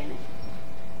just a beginning.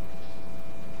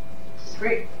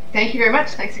 Great. Thank you very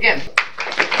much. Thanks again.